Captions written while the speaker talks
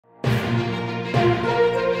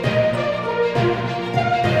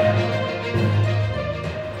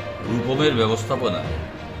সোমের ব্যবস্থাপনায়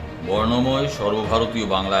বর্ণময় সর্বভারতীয়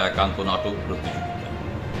বাংলা একাঙ্ক নাটক প্রতিযোগিতা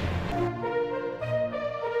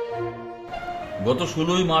গত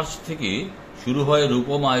 16 মার্চ থেকে শুরু হয়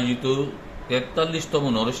রূপম আয়োজিত 43তম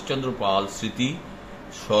নরেশচন্দ্র পাল স্মৃতি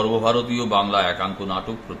সর্বভারতীয় বাংলা একাঙ্ক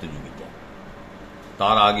নাটক প্রতিযোগিতা।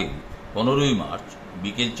 তার আগে 15 মার্চ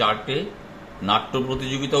বিকেল 4টে নাট্য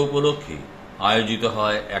প্রতিযোগিতা উপলক্ষে আয়োজিত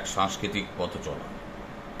হয় এক সাংস্কৃতিক পথচলা।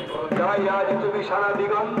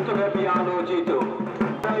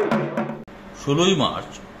 16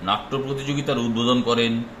 মার্চ নাট্য প্রতিযোগিতার উদ্বোধন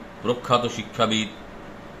করেন প্রখ্যাত শিক্ষাবিদ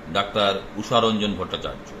ডাক্তার উষারঞ্জন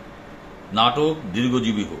ভট্টাচার্য। নাটক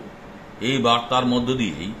দীর্ঘজীবী হোক, এই বার্তার মধ্য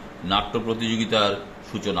দিয়েই নাট্য প্রতিযোগিতার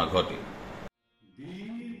সূচনা ঘটে।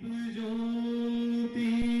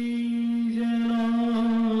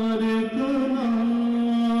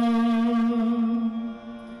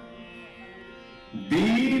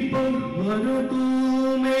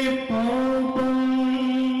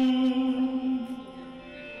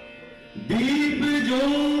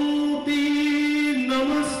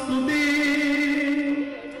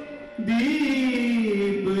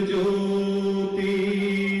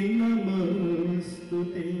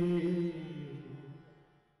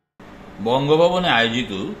 বঙ্গভবনে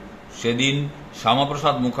আয়োজিত সেদিন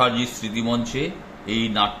শ্যামাপ্রসাদ মুখার্জির স্মৃতিমঞ্চে এই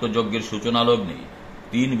নাট্যযজ্ঞের সূচনা লগ্নে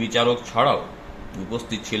 3 বিচারক ছাড়াও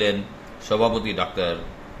উপস্থিত ছিলেন সভাপতি ডাক্তার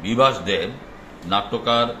বিভাস দেব,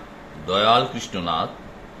 নাট্যকার দয়াল কৃষ্ণনাথ,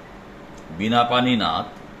 বীণাপানি নাথ,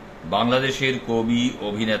 বাংলাদেশের কবি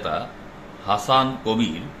অভিনেতা হাসান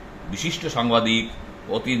কবির, বিশিষ্ট সাংবাদিক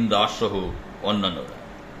অতীন দাস সহ অন্যান্যরা।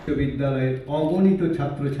 বিদ্যালয়ের অগণিত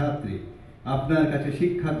ছাত্রছাত্রী আপনার কাছে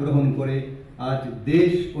শিক্ষা গ্রহণ করে আজ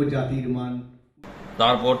দেশ ও জাতির মান।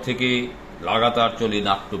 তারপর থেকে লাগাতার চলে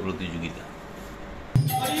নাট্য প্রতিযোগিতা।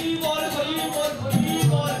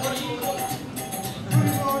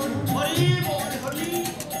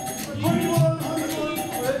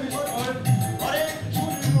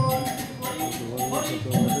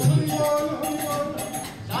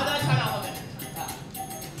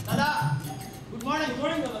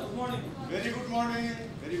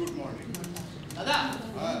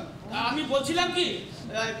 আমি বলছিলাম কি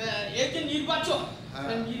এই যে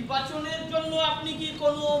নির্বাচনের জন্য আপনি কি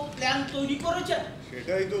কোনো প্ল্যান তৈরি করেছেন?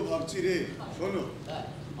 সেটাই তো ভাবছি রে। শোনো,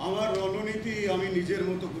 আমার রণনীতি আমি নিজের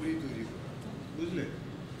মতো করেই তৈরি করি, বুঝলে?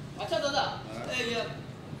 আচ্ছা দাদা,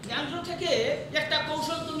 কেন্দ্র থেকে একটা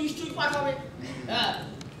কৌশল তো নিশ্চয়ই পাঠাবে। হ্যাঁ,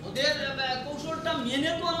 ওদের কৌশলটা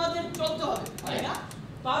মেনে তো আমাদের চলতে হবে, তাই না?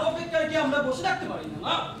 তার অপেক্ষায় কি আমরা বসে থাকতে পারি না?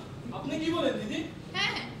 আপনি কি বলেন দিদি?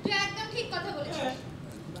 হ্যাঁ হ্যাঁ, তুই একদম ঠিক কথা বলেছিস।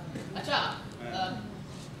 আচ্ছা,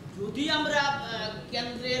 যদি আমরা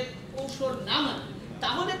কেন্দ্রের কৌশল না মানি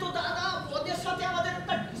তাহলে তো দাদা ওদের সাথে আমাদের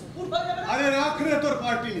একটা ডিসপুট হয়ে যাবে। আরে রাখ রে তোর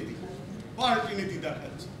পার্টি নীতি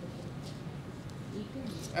দেখাচ্ছে।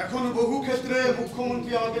 এখন বহু ক্ষেত্রে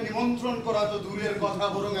মুখ্যমন্ত্রী আমাকে নিমন্ত্রণ করা তো দূরের কথা,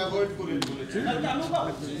 বরং অ্যাভয়েড করে বলেছে।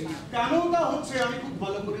 কেনটা হচ্ছে আমি খুব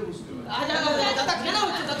ভালো করে বুঝতে পারি। দাদা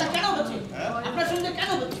কেন হচ্ছে? আপনার সঙ্গে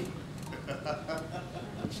কেন হচ্ছে?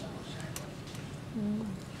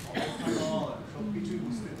 সবকিছুই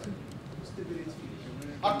বুঝতে পেরেছি।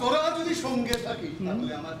 আর তোরা যদি সঙ্গে থাকিস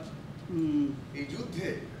তাহলে আমার এই যুদ্ধে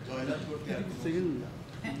জয়লাভ করতে আর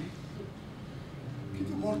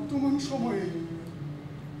কিন্তু বর্তমান সময়ে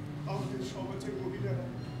আমাদের সমাজের মহিলারা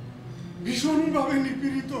ভীষণভাবে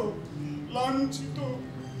নিপীড়িত, লাঞ্ছিত,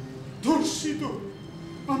 ধর্ষিত।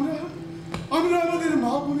 আমরা আমাদের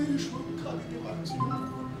মা বোনের সুরক্ষা দিতে পারছি না,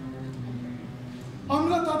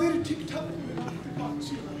 আমরা তাদের ঠিকঠাক করে রাখতে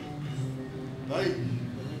পারছি না। তাই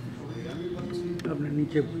আমি ভাবছি আপনার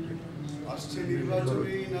নিচে আসছে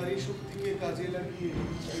নির্বাচনে নারী শক্তিকে কাজে লাগিয়ে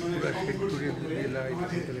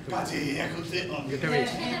কাজে এগোতে হবে।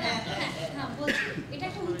 এটা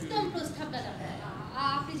একটা উত্তম প্রস্তাব দাদা,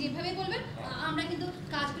 আপনি যেভাবে বলবেন আমরা কিন্তু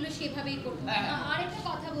কাজগুলো সেভাবেই করবো। আরেকটা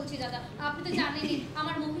কথা বলছি দাদা, আপনি তো জানেনই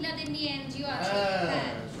আমার মহিলাদের নিয়ে এনজিও আছে।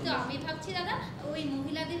 হ্যাঁ, তো আমি ভাবছি দাদা ওই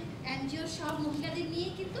মহিলাদের এনজিওর সব মহিলাদের নিয়ে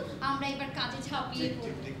কিন্তু আমরা এবার কাজে ঝাঁপিয়ে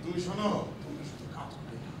পড়বো। তুমি শোনো,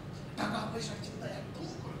 টাকা পয়সার চিন্তা একদম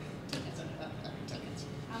করবে না।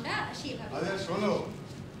 আমরা সেভাবে। আরে শোনো,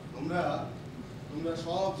 তোমরা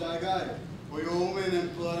সব জায়গায় ওই ওমেন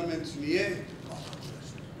এমপ্লয়মেন্ট নিয়ে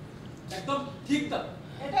একদম ঠিক দাদা,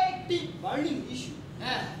 এটা একটি বার্নিং ইস্যু।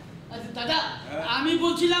 হ্যাঁ আচ্ছা দাদা, আমি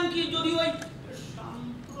বলছিলাম কি যদি ওই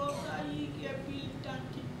সাম্প্রদায়িক অ্যাপিলটা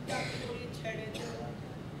ঠিকঠাক করে ছেড়ে দেওয়া।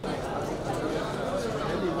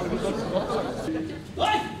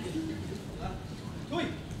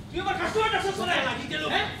 তুই আমার কাস্টমারটা সব করে লাগি গেল।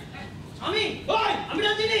 হ্যাঁ আমি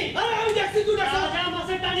না চিনি। আরে আমি দেখছি তুই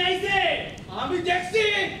মাছের টানে আইছে। আমি দেখছি।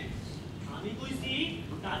 আমি কইছি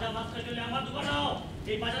তাজা মাছ চলে আমার দোকানে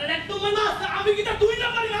এই বাজারের এক নম্বর মাছ আমি কি তা 2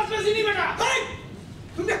 নম্বরই মাছ বেশি নি বেটা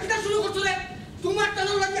তুমি কিটা শুরু করছো রে তোমার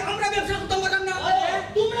টানো লাগি আমরা ব্যবসা করতে পারতাম না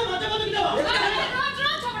তোমরা মাঝে মাঝে কি দাও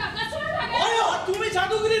ওই তুমি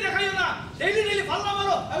জাদুগিরি দেখাইও না ডেইলি ডেইলি ফাল্লা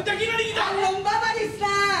মারো আমি দেখি না কি দাও লম্বা বাড়িস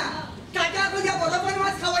না কাটা কইয়া বড় বড়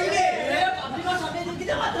মাছ খাওয়াই রে পাবলি মাছ আমি কি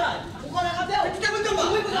দে মাথা ওখানে লাগাতে কিটা বলতো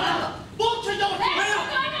তুমি বলো বলছ যাও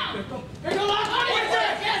এটা লাগ করছে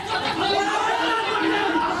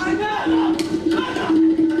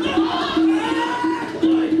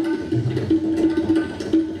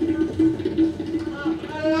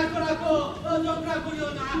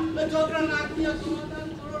ঝগড়া না দিয়া সমাধান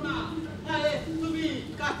করো না তুমি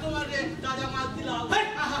কাস্টমারে তাজা মাছ দিলাও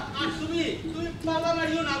আর তুমি পালা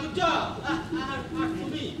মারিও না বুঝছো আর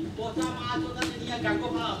তুমি পচা মাছ ওটা নিয়ে গাঙ্গো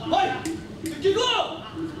খাও তুই কি গো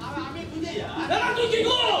আমি বুঝে তুই কি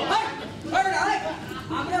গো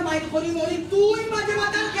আমরা মাইক করি মরি তুই মাঝে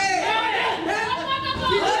মাথার কে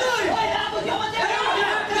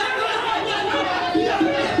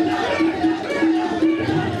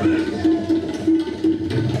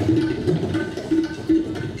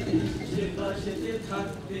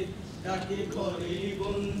তাকে ঘরে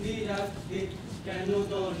বন্দি রাখতে কেন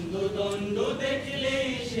দণ্ড দণ্ড দেখলে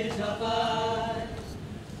সে ঝাপায়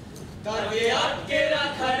তাকে আটকে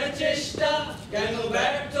রাখার চেষ্টা কেন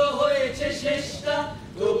ব্যর্থ হয়েছে শেষটা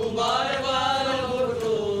তবু বারবার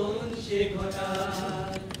অঘটন সে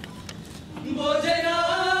ঘটায় বোঝে না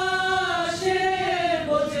সে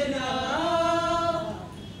বোঝে না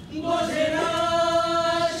বোঝে না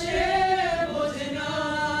সে বোঝে না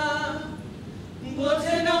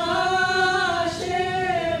বোঝে না সে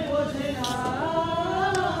বোঝে না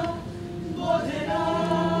বোঝে না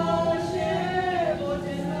সে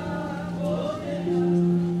বোঝে না বোঝে না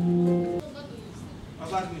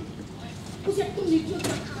আবার নি বুঝি একটু নির্জল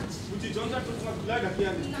কাজ বুঝি জঞ্জা তো তোমার ভুলা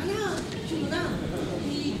গাতিয়া নি না না শুনো না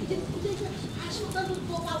এই হাসপাতাল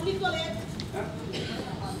পাবলিক টয়লেট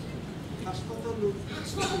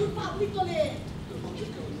হাসপাতাল পাবলিক টয়লেট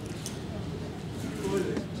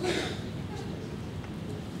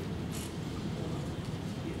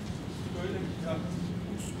কইলে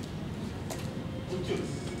বুঝছো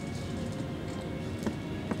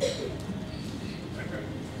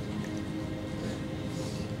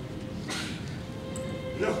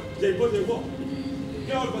No, llegó.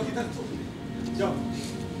 ¿Qué hago, patita? Chao.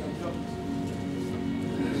 Chao.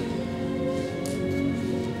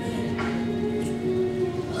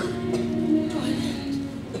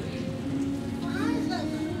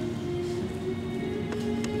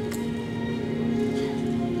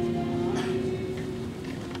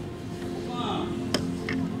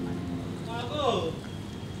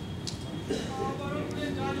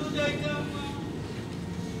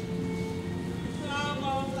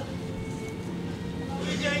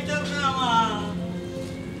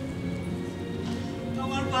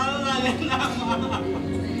 আমার ভালো লাগে না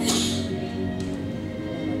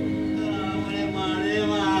মারে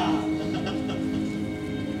মা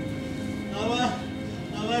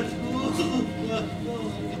আমার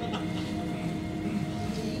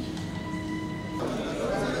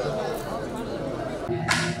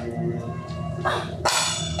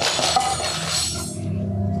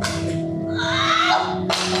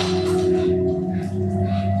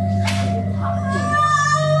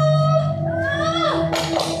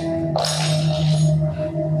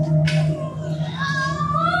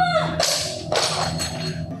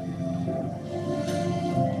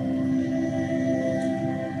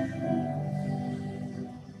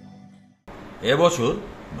এবছর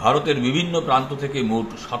ভারতের বিভিন্ন প্রান্ত থেকে মোট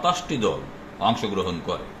 ২৭টি দল অংশগ্রহণ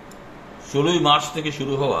করে। ১৬ মার্চ থেকে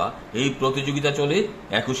শুরু হওয়া এই প্রতিযোগিতা চলে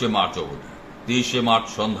 ২১ মার্চ অবধি। ২৩ মার্চ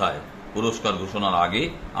সন্ধ্যায় পুরস্কার ঘোষণার আগে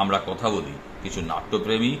আমরা কথা বলি কিছু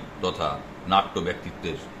নাট্যপ্রেমী তথা নাট্য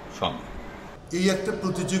ব্যক্তিত্বের সঙ্গে। এই একটা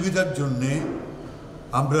প্রতিযোগিতার জন্যে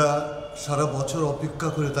আমরা সারা বছর অপেক্ষা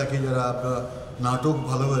করে থাকি, যারা আমরা নাটক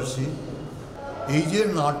ভালোবাসি। এই যে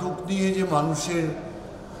নাটক নিয়ে যে মানুষের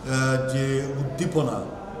যে উদ্দীপনা,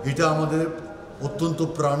 এটা আমাদের অত্যন্ত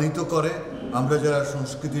প্রাণিত করে। আমরা যারা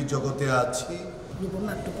সংস্কৃতির জগতে আছি,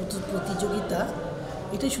 নাট্য প্রতিযোগিতা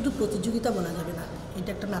এটা শুধু প্রতিযোগিতা বলা যাবে না, এটা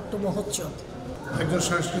একটা নাট্য মহোৎসব। একজন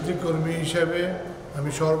সাংস্কৃতিক কর্মী হিসাবে আমি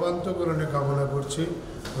সর্বান্তকরণে কামনা করছি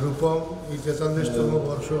রূপম এই ৪৩তম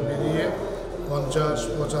বর্ষ পেরিয়ে ৫০,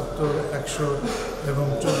 ৭৫, ১০০ এবং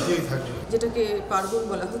চলতেই থাকে, যেটাকে পার্বণ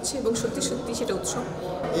বলা হচ্ছে এবং সত্যি সত্যি সেটা উৎসব।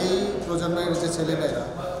 এই প্রজন্মের যে ছেলেমেয়েরা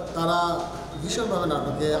তারা ভীষণভাবে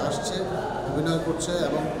নাটকে আসছে, অভিনয় করছে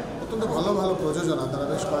এবং অত্যন্ত ভালো ভালো প্রযোজনা তারা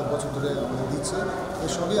বেশ কয়েক বছর ধরে আমাদের দিচ্ছে। এই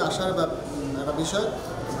সবই আসার একটা বিষয়।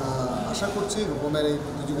 আশা করছি রূপমের এই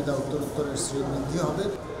প্রতিযোগিতা উত্তরোত্তরের শ্রীবৃদ্ধি হবে।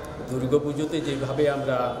 দুর্গাপুজোতে যেভাবে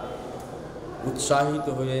আমরা উৎসাহিত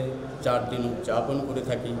হয়ে 4 দিন উদযাপন করে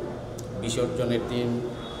থাকি, বিসর্জনের দিন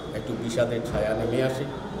একটু বিষাদের ছায়া নেমে আসে।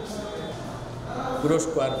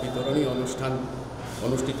 পুরস্কার বিতরণী অনুষ্ঠান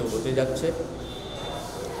অনুষ্ঠিত হতে যাচ্ছে,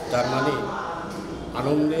 তার মানে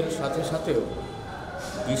আনন্দের সাথে সাথেও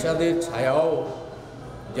বিষাদের ছায়াও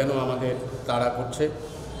যেন আমাদের তাড়া করছে।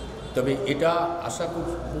 তবে এটা আশা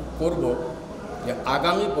করব যে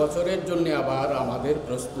আগামী বছরের জন্য আবার আমাদের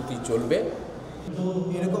প্রস্তুতি চলবে।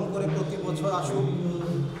 এরকম করে প্রতি বছর আসুক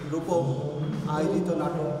রূপম আয়োজিত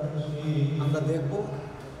নাটক আমরা দেখব,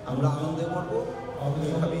 আমরা আনন্দে করবো,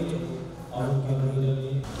 এইভাবেই চলব।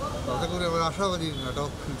 তাতে করে আমরা আশাবাদী নাটক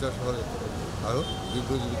ফিউচার শহরে আরও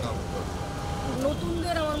দীর্ঘজীবিত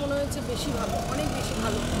নতুনদের আমার মনে হয়েছে বেশি ভালো, অনেক বেশি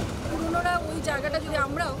ভালো। পুরনোরা ওই জায়গাটা যদি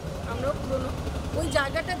আমরাও পুরনো ওই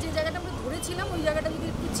জায়গাটা যে জায়গাটা আমরা ধরেছিলাম ওই জায়গাটা যদি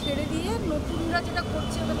একটু ছেড়ে দিয়ে নতুনরা যেটা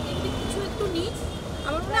করছে ওখানে যদি কিছু একটু নিই,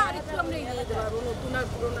 আমার মনে হয় আরেকটু আমরা এগিয়ে যেতে পারবো। নতুন আর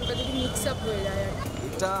পুরোনোটা যদি মিক্স আপ হয়ে যায় আর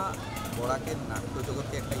এটা বরাকের নাট্য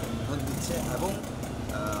জগৎকে একটা ইন্ধন দিচ্ছে এবং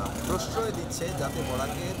প্রশ্রয় দিচ্ছে যাতে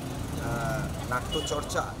বরাকের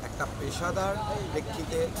নাট্যচর্চা একটা পেশাদার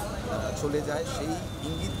প্রেক্ষিতে চলে যায়, সেই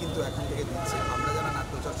ইঙ্গিত কিন্তু এখন থেকে দিচ্ছে। আমরা যারা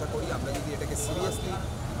নাট্যচর্চা করি, আমরা যদি এটাকে সিরিয়াসলি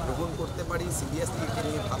গ্রহণ করতে পারি, সিরিয়াসলি একে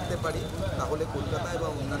নিয়ে ভাবতে পারি, তাহলে কলকাতায় বা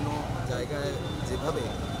অন্যান্য জায়গায় যেভাবে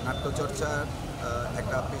নাট্যচর্চার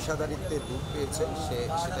একটা পেশাদারিত্বের রূপ পেয়েছে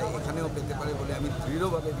সেটা এখানেও পেতে পারে বলে আমি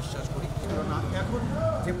দৃঢ়ভাবে বিশ্বাস করি। না, এখন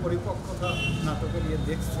যে পরিপক্কতা নাটকে নিয়ে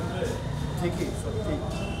দেখছি ঠিকই সত্যি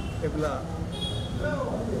এগুলা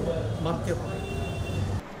মানতে হবে।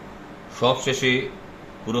 সবশেষে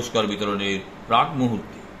পুরস্কার বিতরণের প্রাক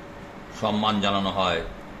মুহূর্তে সম্মান জানানো হয়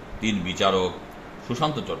 3 বিচারক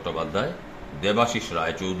সুশান্ত চট্টোপাধ্যায়, দেবাশিস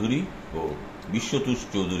রায়চৌধুরী ও বিশ্বতোষ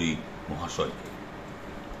চৌধুরী মহাশয়কে।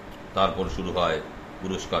 তারপর শুরু হয়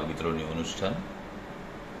পুরস্কার বিতরণী অনুষ্ঠান।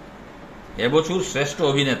 এবছর শ্রেষ্ঠ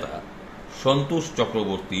অভিনেতা সন্তোষ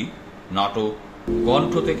চক্রবর্তী নাটক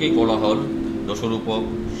কণ্ঠ থেকে কোলাহল দশরূপক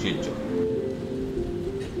শিলচর।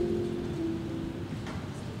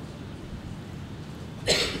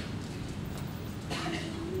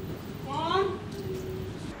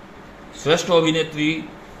 শ্রেষ্ঠ অভিনেত্রী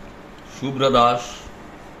শুভ্রা দাস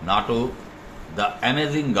নাটক দ্য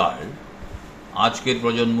অ্যামেজিং গার্ল আজকের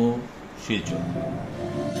প্রজন্ম শিলচর।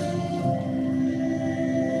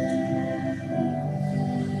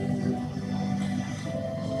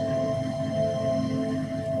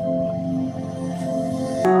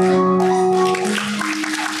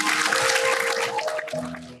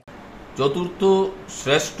 চতুর্থ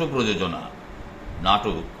শ্রেষ্ঠ প্রযোজনা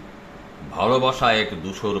নাটক ভালোবাসা এক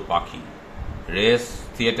ধূসর পাখি রেস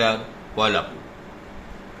থিয়েটার কয়লাপুর।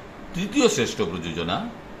 তৃতীয় শ্রেষ্ঠ প্রযোজনা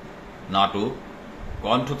নাটক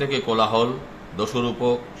কণ্ঠ থেকে কোলাহল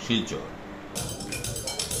দশরূপক শিলচর।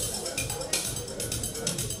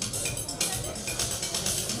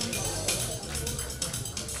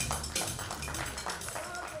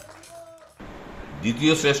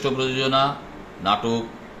 দ্বিতীয় শ্রেষ্ঠ প্রযোজনা নাটক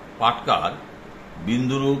পাটকার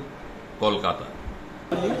বিন্দুরূপ কলকাতা।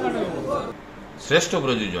 শ্রেষ্ঠ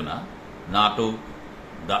প্রযোজনা নাটক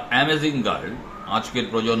দ্য অ্যামেজিং গার্ল আজকের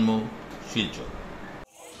প্রজন্ম শিলচর।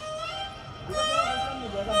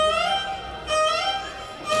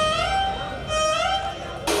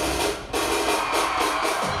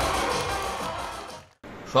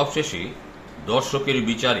 সবশেষে দর্শকের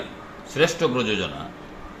বিচারে শ্রেষ্ঠ প্রযোজনা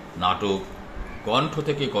নাটক কণ্ঠ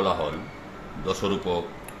থেকে কোলাহল দশরূপক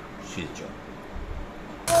শিলচর।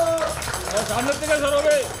 সামনের থেকে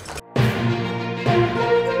সরবে।